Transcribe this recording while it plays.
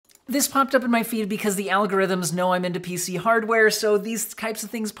This popped up in my feed because the algorithms know I'm into PC hardware, so these types of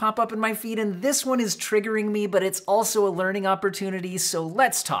things pop up in my feed, and this one is triggering me, but it's also a learning opportunity, so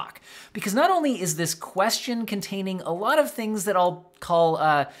let's talk. Because not only is this question containing a lot of things that I'll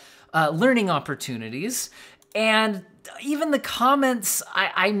call learning opportunities, and even the comments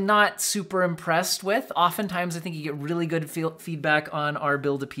I'm not super impressed with. Oftentimes I think you get really good feedback on our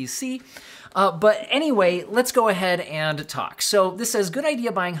Build a PC. But anyway, let's go ahead and talk. So this says, good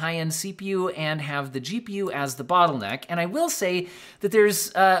idea buying high-end CPU and have the GPU as the bottleneck. And I will say that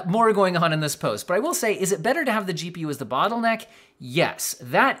there's more going on in this post, but I will say, is it better to have the GPU as the bottleneck? Yes,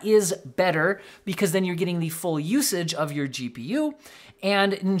 that is better because then you're getting the full usage of your GPU.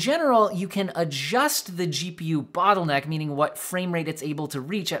 And in general, you can adjust the GPU bottleneck, meaning what frame rate it's able to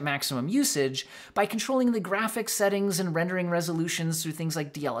reach at maximum usage, by controlling the graphics settings and rendering resolutions through things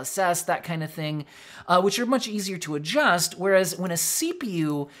like DLSS, that kind of thing, which are much easier to adjust. Whereas when a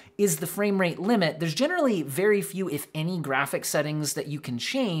CPU is the frame rate limit, there's generally very few, if any, graphic settings that you can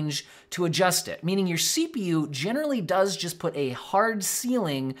change to adjust it, meaning your CPU generally does just put a hard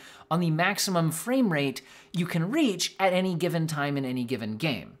ceiling on the maximum frame rate you can reach at any given time in any given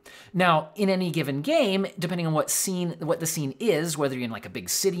game. Now, in any given game, depending on what the scene is, whether you're in like a big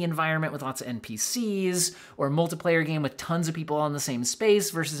city environment with lots of NPCs, or a multiplayer game with tons of people all in the same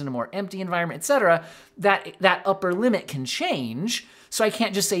space versus in a more empty environment, etc., that upper limit can change. So I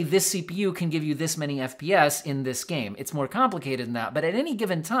can't just say this CPU can give you this many FPS in this game. It's more complicated than that. But at any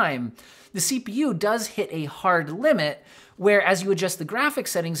given time, the CPU does hit a hard limit where as you adjust the graphics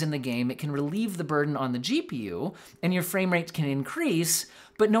settings in the game, it can relieve the burden on the GPU and your frame rate can increase.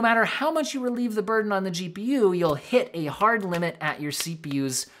 But no matter how much you relieve the burden on the GPU, you'll hit a hard limit at your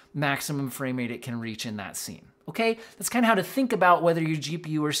CPU's maximum frame rate it can reach in that scene. Okay? That's kind of how to think about whether your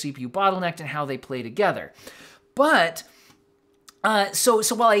GPU or CPU bottlenecked and how they play together. But so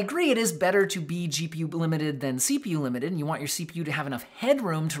while I agree it is better to be GPU limited than CPU limited, and you want your CPU to have enough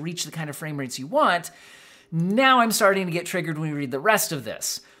headroom to reach the kind of frame rates you want, now I'm starting to get triggered when we read the rest of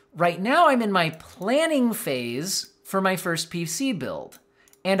this. Right now I'm in my planning phase for my first PC build,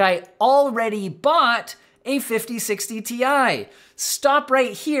 and I already bought a 5060 Ti. Stop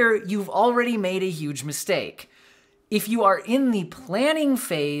right here, you've already made a huge mistake. If you are in the planning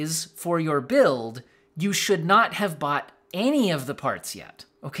phase for your build, you should not have bought any of the parts yet,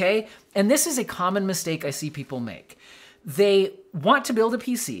 okay? And this is a common mistake I see people make. They want to build a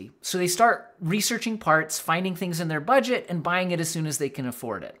PC, so they start researching parts, finding things in their budget, and buying it as soon as they can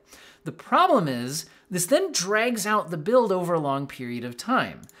afford it. The problem is, this then drags out the build over a long period of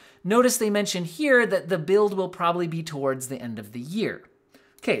time. Notice they mention here that the build will probably be towards the end of the year.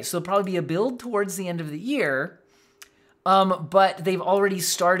 Okay, so there'll probably be a build towards the end of the year, but they've already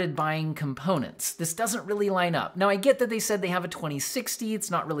started buying components. This doesn't really line up. Now, I get that they said they have a 2060, it's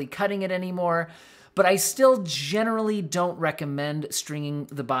not really cutting it anymore, but I still generally don't recommend stringing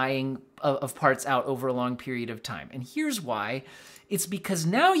the buying of parts out over a long period of time. And here's why. It's because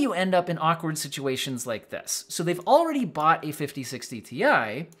now you end up in awkward situations like this. So they've already bought a 5060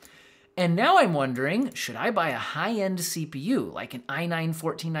 Ti, and now I'm wondering, should I buy a high-end CPU like an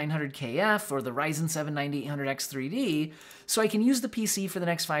i9-14900KF or the Ryzen 7 9800X3D so I can use the PC for the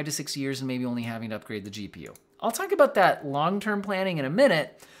next 5 to 6 years and maybe only having to upgrade the GPU? I'll talk about that long-term planning in a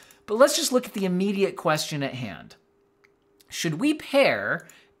minute, but let's just look at the immediate question at hand. Should we pair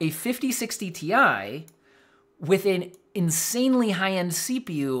a 5060 Ti with an insanely high-end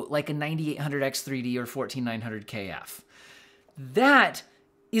CPU like a 9800X3D or 14900KF? That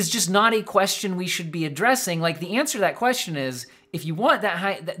is just not a question we should be addressing. Like, the answer to that question is, if you want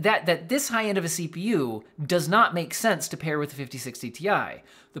that this high end of a CPU does not make sense to pair with the 5060 Ti.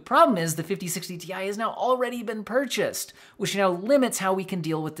 The problem is the 5060 Ti has now already been purchased, which now limits how we can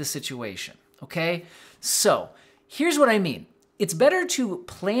deal with this situation, okay? So here's what I mean. It's better to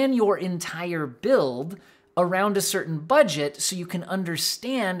plan your entire build around a certain budget so you can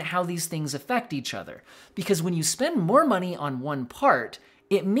understand how these things affect each other. Because when you spend more money on one part,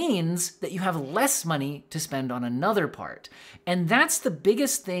 it means that you have less money to spend on another part. And that's the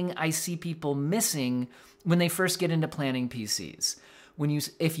biggest thing I see people missing when they first get into planning PCs.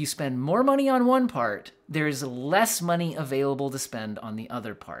 If you spend more money on one part, there is less money available to spend on the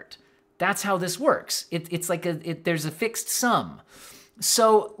other part. That's how this works. It's like there's a fixed sum.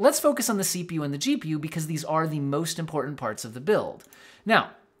 So let's focus on the CPU and the GPU because these are the most important parts of the build.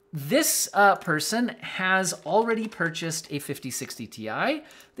 Now, This person has already purchased a 5060 Ti.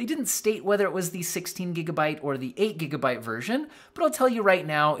 They didn't state whether it was the 16 gigabyte or the 8 gigabyte version, but I'll tell you right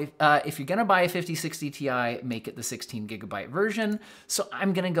now, if you're gonna buy a 5060 Ti, make it the 16 gigabyte version. So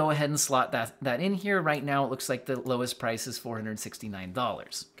I'm gonna go ahead and slot that in here. Right now, it looks like the lowest price is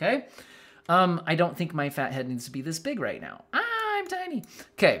 $469, okay? I don't think my fat head needs to be this big right now. I'm tiny.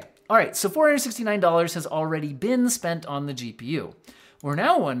 Okay, all right, so $469 has already been spent on the GPU. We're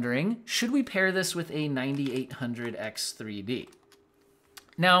now wondering, should we pair this with a 9800X3D?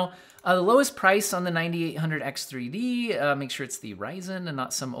 Now, the lowest price on the 9800X3D, make sure it's the Ryzen and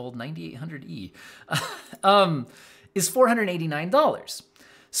not some old 9800E, is $489.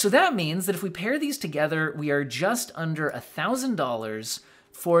 So that means that if we pair these together, we are just under $1,000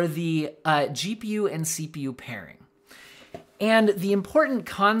 for the GPU and CPU pairing. And the important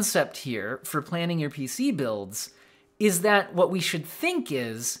concept here for planning your PC builds is that what we should think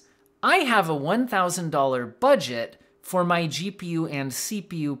is, I have a $1,000 budget for my GPU and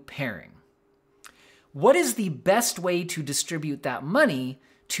CPU pairing. What is the best way to distribute that money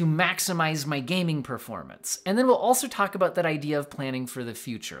to maximize my gaming performance? And then we'll also talk about that idea of planning for the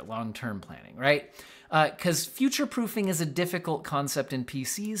future, long-term planning, right? Because future-proofing is a difficult concept in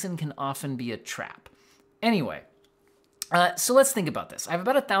PCs and can often be a trap. Anyway, so let's think about this. I have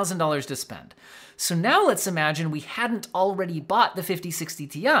about $1,000 to spend. So now let's imagine we hadn't already bought the 5060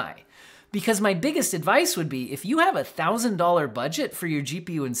 Ti. Because my biggest advice would be, if you have a $1,000 budget for your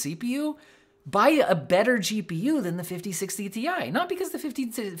GPU and CPU, buy a better GPU than the 5060 Ti. Not because the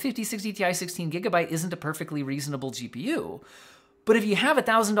 5060 Ti 16 gigabyte isn't a perfectly reasonable GPU, but if you have a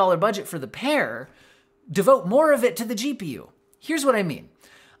 $1,000 budget for the pair, devote more of it to the GPU. Here's what I mean.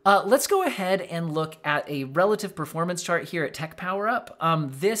 Let's go ahead and look at a relative performance chart here at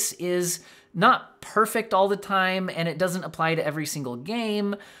TechPowerUp. This is not perfect all the time, and it doesn't apply to every single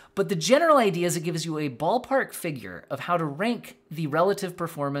game, but the general idea is it gives you a ballpark figure of how to rank the relative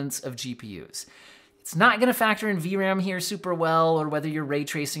performance of GPUs. It's not gonna factor in VRAM here super well, or whether you're ray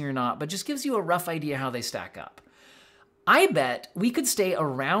tracing or not, but just gives you a rough idea how they stack up. I bet we could stay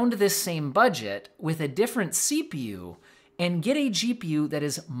around this same budget with a different CPU and get a GPU that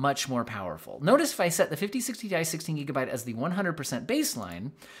is much more powerful. Notice if I set the 5060 Ti 16 gigabyte as the 100%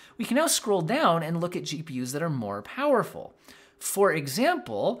 baseline, we can now scroll down and look at GPUs that are more powerful. For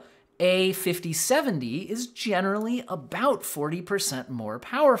example, a 5070 is generally about 40% more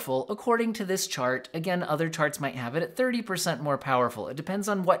powerful, according to this chart. Again, other charts might have it at 30% more powerful. It depends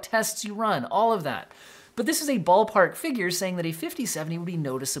on what tests you run, all of that. But this is a ballpark figure saying that a 5070 would be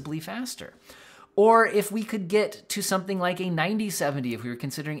noticeably faster. Or if we could get to something like a 9070, if we were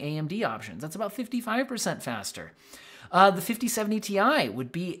considering AMD options, that's about 55% faster. The 5070 Ti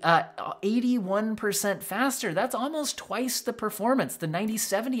would be 81% faster. That's almost twice the performance. The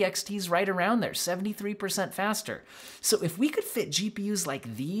 9070 XT is right around there, 73% faster. So if we could fit GPUs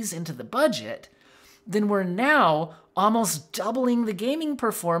like these into the budget, then we're now almost doubling the gaming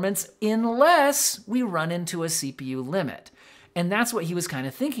performance unless we run into a CPU limit. And that's what he was kind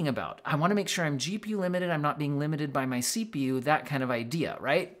of thinking about. I want to make sure I'm GPU limited, I'm not being limited by my CPU, that kind of idea,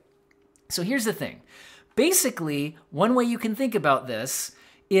 right? So here's the thing. Basically, one way you can think about this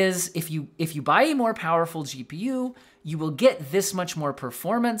is if you buy a more powerful GPU, you will get this much more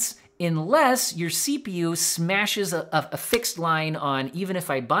performance unless your CPU smashes a fixed line on, even if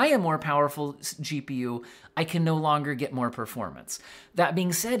I buy a more powerful GPU, I can no longer get more performance. That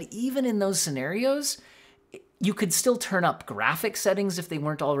being said, even in those scenarios, you could still turn up graphic settings if they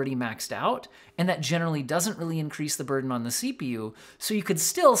weren't already maxed out, and that generally doesn't really increase the burden on the CPU, so you could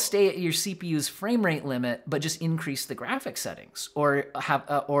still stay at your CPU's frame rate limit, but just increase the graphic settings, or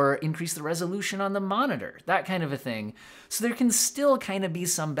increase the resolution on the monitor, that kind of a thing. So there can still kind of be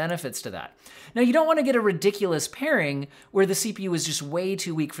some benefits to that. Now, you don't want to get a ridiculous pairing where the CPU is just way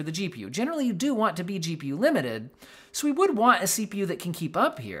too weak for the GPU. Generally, you do want to be GPU limited, so we would want a CPU that can keep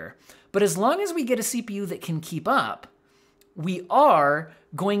up here. But as long as we get a CPU that can keep up, we are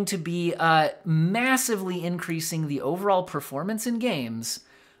going to be massively increasing the overall performance in games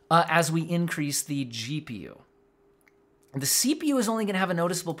as we increase the GPU. The CPU is only going to have a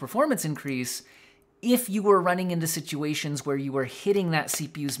noticeable performance increase if you were running into situations where you were hitting that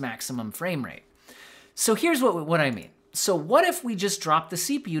CPU's maximum frame rate. So here's what I mean. So what if we just drop the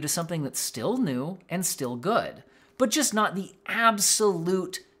CPU to something that's still new and still good, but just not the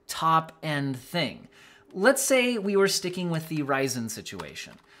absolute top-end thing? Let's say we were sticking with the Ryzen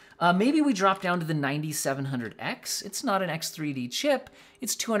situation. Maybe we drop down to the 9700X. It's not an X3D chip.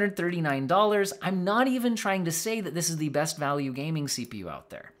 It's $239. I'm not even trying to say that this is the best value gaming CPU out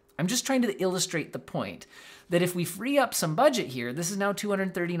there. I'm just trying to illustrate the point that if we free up some budget here, this is now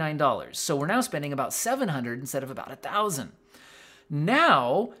 $239. So we're now spending about $700 instead of about $1,000.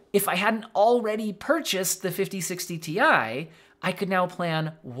 Now, if I hadn't already purchased the 5060 Ti, I could now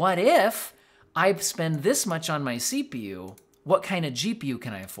plan, what if I spend this much on my CPU? What kind of GPU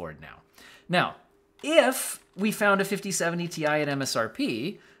can I afford now? Now, if we found a 5070 Ti at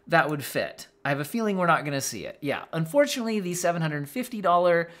MSRP, that would fit. I have a feeling we're not gonna see it. Yeah, unfortunately, the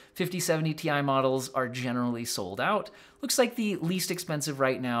 $750 5070 Ti models are generally sold out. Looks like the least expensive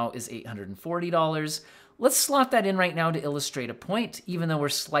right now is $840. Let's slot that in right now to illustrate a point, even though we're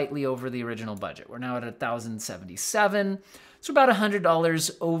slightly over the original budget. We're now at $1,077. So about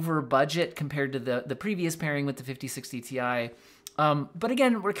 $100 over budget compared to the previous pairing with the 5060 Ti. But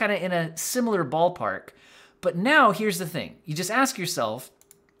again, we're kind of in a similar ballpark. But now here's the thing. You just ask yourself,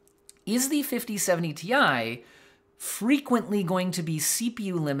 is the 5070 Ti frequently going to be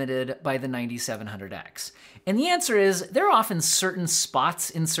CPU limited by the 9700X? And the answer is there are often certain spots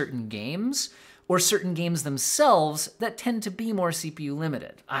in certain games or certain games themselves that tend to be more CPU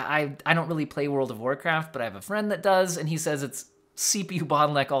limited. I don't really play World of Warcraft, but I have a friend that does, and he says it's CPU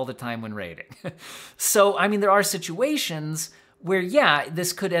bottleneck all the time when raiding. So, I mean, there are situations where, yeah,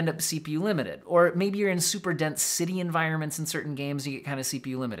 this could end up CPU limited. Or maybe you're in super dense city environments in certain games, you get kind of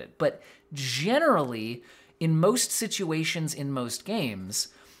CPU limited. But generally, in most situations in most games,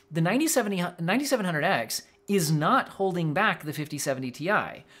 the 9700X is not holding back the 5070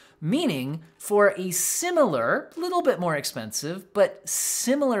 Ti. Meaning, for a similar, little bit more expensive, but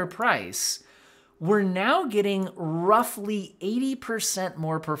similar price, we're now getting roughly 80%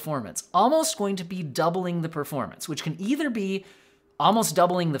 more performance, almost going to be doubling the performance, which can either be almost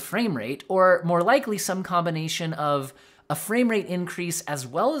doubling the frame rate, or more likely some combination of a frame rate increase as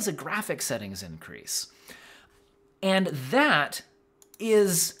well as a graphic settings increase. And that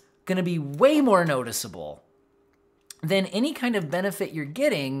is gonna be way more noticeable than any kind of benefit you're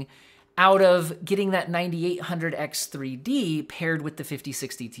getting out of getting that 9800X3D paired with the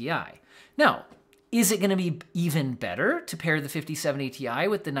 5060 Ti. Now, is it gonna be even better to pair the 5070 Ti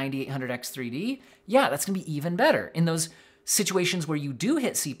with the 9800X3D? Yeah, that's gonna be even better. In those situations where you do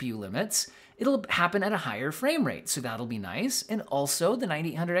hit CPU limits, it'll happen at a higher frame rate, so that'll be nice. And also the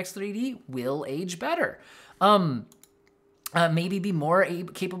 9800X3D will age better. Maybe be more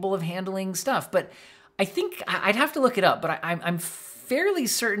capable of handling stuff, but I think I'd have to look it up, but I'm fairly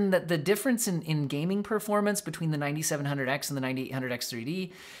certain that the difference in gaming performance between the 9700X and the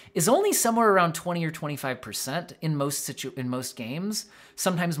 9800X3D is only somewhere around 20 or 25% in most games,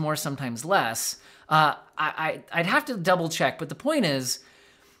 sometimes more, sometimes less. I'd have to double check, but the point is,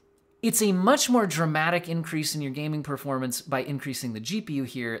 it's a much more dramatic increase in your gaming performance by increasing the GPU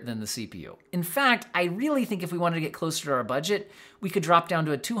here than the CPU. In fact, I really think if we wanted to get closer to our budget, we could drop down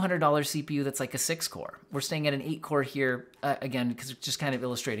to a $200 CPU that's like a 6-core. We're staying at an 8-core here, again, because it's just kind of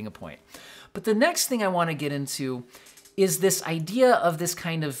illustrating a point. But the next thing I want to get into is this idea of this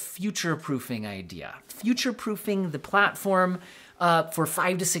kind of future-proofing idea. Future-proofing the platform for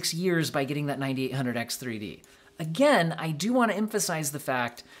 5 to 6 years by getting that 9800X3D. Again, I do want to emphasize the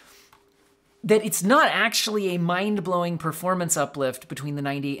fact that it's not actually a mind-blowing performance uplift between the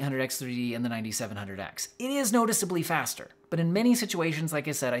 9800X3D and the 9700X. It is noticeably faster, but in many situations, like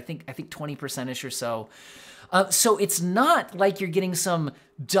I said, I think 20%-ish or so. So it's not like you're getting some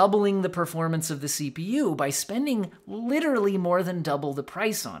doubling the performance of the CPU by spending literally more than double the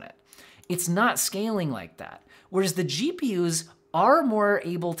price on it. It's not scaling like that. Whereas the GPUs are more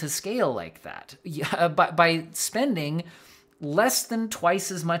able to scale like that. By spending less than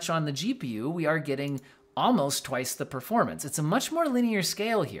twice as much on the GPU, we are getting almost twice the performance. It's a much more linear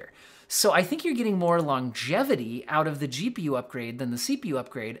scale here. So I think you're getting more longevity out of the GPU upgrade than the CPU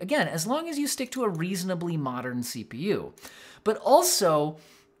upgrade, again, as long as you stick to a reasonably modern CPU. But also,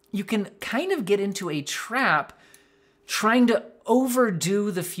 you can kind of get into a trap trying to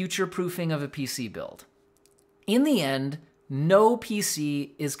overdo the future-proofing of a PC build. In the end, no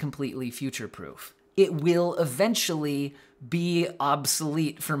PC is completely future-proof. It will eventually be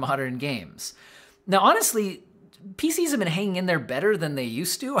obsolete for modern games. Now, honestly, PCs have been hanging in there better than they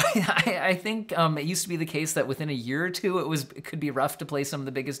used to. I think it used to be the case that within a year or two, it could be rough to play some of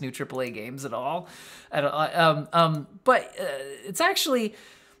the biggest new AAA games at all. But it's actually,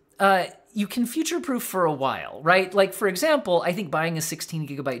 you can future-proof for a while, right? Like, for example, I think buying a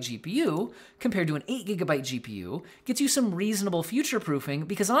 16GB GPU compared to an 8GB GPU gets you some reasonable future-proofing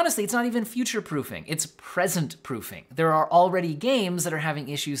because honestly, it's not even future-proofing, it's present-proofing. There are already games that are having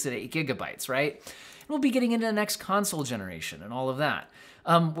issues at 8GB, right? And we'll be getting into the next console generation and all of that.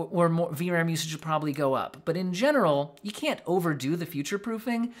 where more VRAM usage will probably go up. But in general, you can't overdo the future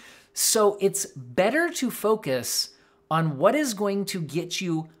proofing. So it's better to focus on what is going to get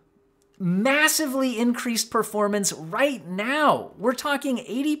you massively increased performance right now. We're talking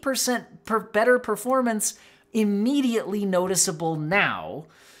 80% better performance immediately noticeable now,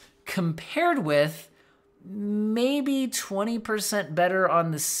 compared with maybe 20% better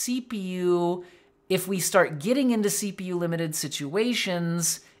on the CPU if we start getting into CPU limited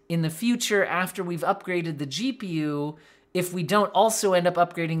situations in the future after we've upgraded the GPU, if we don't also end up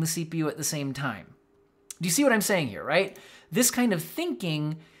upgrading the CPU at the same time. Do you see what I'm saying here, right? This kind of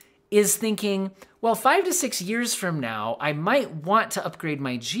thinking is thinking, well, 5 to 6 years from now, I might want to upgrade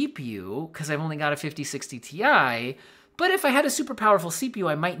my GPU because I've only got a 5060 Ti, but if I had a super powerful CPU,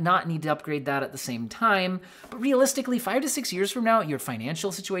 I might not need to upgrade that at the same time. But realistically, 5 to 6 years from now, your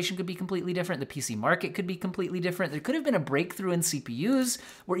financial situation could be completely different. The PC market could be completely different. There could have been a breakthrough in CPUs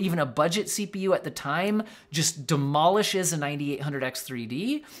where even a budget CPU at the time just demolishes a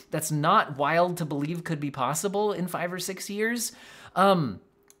 9800X3D. That's not wild to believe could be possible in 5 or 6 years.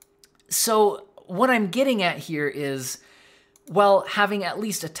 So what I'm getting at here is, well, having at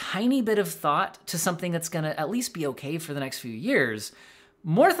least a tiny bit of thought to something that's gonna at least be okay for the next few years,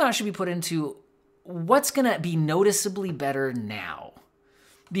 more thought should be put into what's gonna be noticeably better now.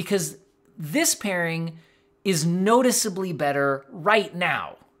 Because this pairing is noticeably better right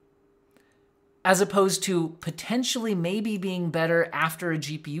now, as opposed to potentially maybe being better after a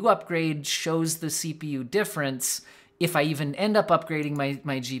GPU upgrade shows the CPU difference. If I even end up upgrading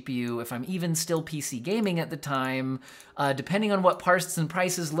my GPU, if I'm even still PC gaming at the time, depending on what parts and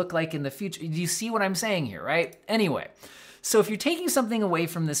prices look like in the future. Do you see what I'm saying here, right? Anyway, so if you're taking something away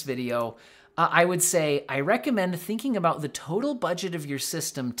from this video, I would say I recommend thinking about the total budget of your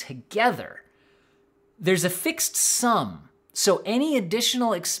system together. There's a fixed sum, so any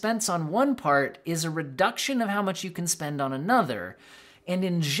additional expense on one part is a reduction of how much you can spend on another. And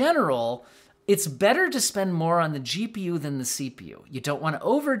in general, it's better to spend more on the GPU than the CPU. You don't want to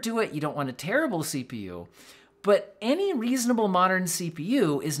overdo it, you don't want a terrible CPU, but any reasonable modern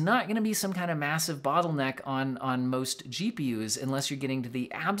CPU is not going to be some kind of massive bottleneck on most GPUs unless you're getting to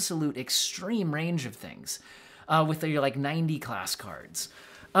the absolute extreme range of things with your like 90 class cards.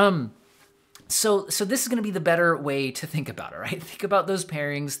 So this is going to be the better way to think about it, right? Think about those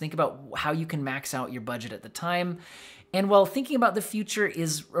pairings, think about how you can max out your budget at the time. And while thinking about the future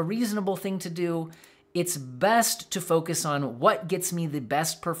is a reasonable thing to do, it's best to focus on what gets me the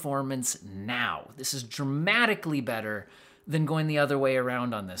best performance now. This is dramatically better than going the other way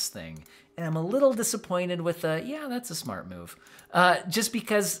around on this thing. And I'm a little disappointed with the, yeah, that's a smart move. Just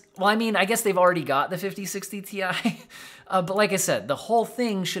because, well, I mean, I guess they've already got the 5060 Ti. But like I said, the whole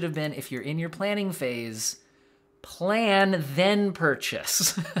thing should have been, if you're in your planning phase, plan, then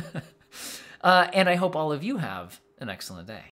purchase. And I hope all of you have an excellent day.